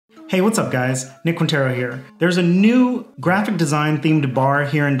Hey, what's up guys? Nick Quintero here. There's a new graphic design themed bar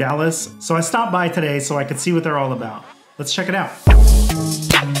here in Dallas, so I stopped by today so I could see what they're all about. Let's check it out.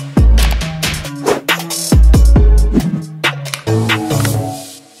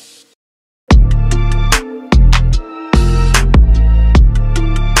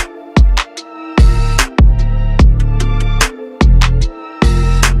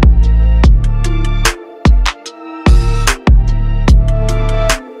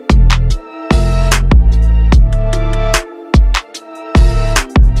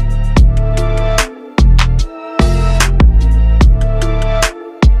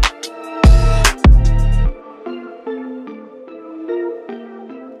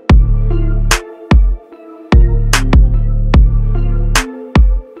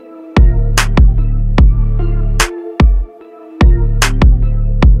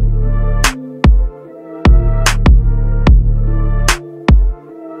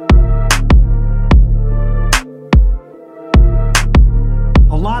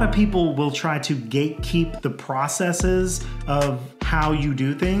 People will try to gatekeep the processes of how you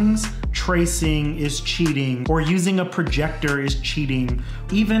do things. Tracing is cheating, or using a projector is cheating.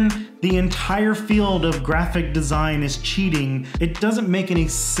 Even the entire field of graphic design is cheating. It doesn't make any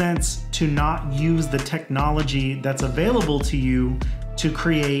sense to not use the technology that's available to you to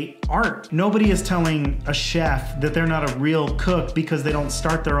create art. Nobody is telling a chef that they're not a real cook because they don't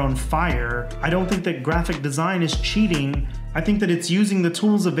start their own fire. I don't think that graphic design is cheating. I think that it's using the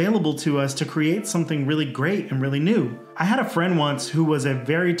tools available to us to create something really great and really new. I had a friend once who was a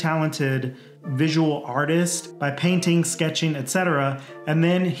very talented visual artist by painting, sketching, etc. And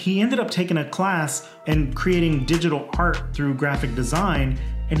then he ended up taking a class and creating digital art through graphic design.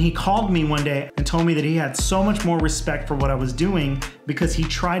 And he called me one day and told me that he had so much more respect for what I was doing because he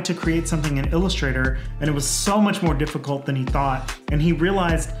tried to create something in Illustrator and it was so much more difficult than he thought. And he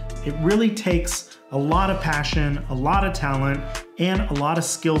realized it really takes a lot of passion, a lot of talent, and a lot of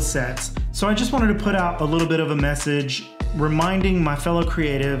skill sets. So I just wanted to put out a little bit of a message reminding my fellow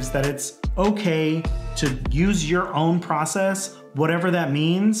creatives that it's okay to use your own process, whatever that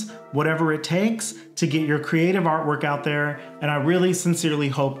means, whatever it takes to get your creative artwork out there. And I really sincerely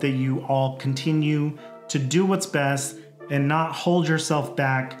hope that you all continue to do what's best and not hold yourself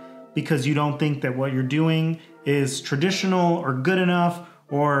back because you don't think that what you're doing is traditional or good enough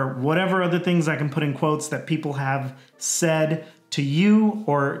or whatever other things I can put in quotes that people have said to you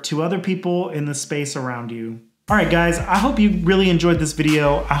or to other people in the space around you. All right, guys, I hope you really enjoyed this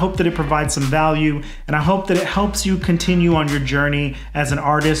video. I hope that it provides some value, and I hope that it helps you continue on your journey as an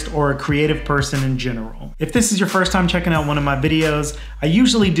artist or a creative person in general. If this is your first time checking out one of my videos, I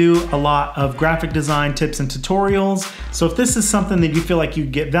usually do a lot of graphic design tips and tutorials. So if this is something that you feel like you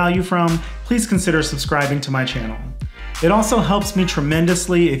get value from, please consider subscribing to my channel. It also helps me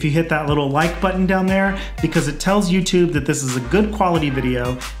tremendously if you hit that little like button down there because it tells YouTube that this is a good quality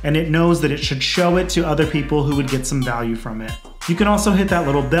video and it knows that it should show it to other people who would get some value from it. You can also hit that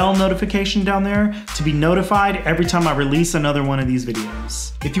little bell notification down there to be notified every time I release another one of these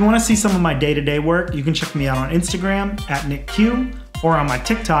videos. If you want to see some of my day-to-day work, you can check me out on Instagram at NickQ or on my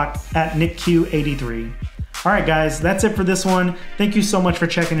TikTok at NickQ83. All right, guys, that's it for this one. Thank you so much for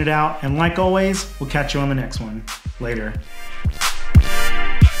checking it out. And like always, we'll catch you on the next one. Later.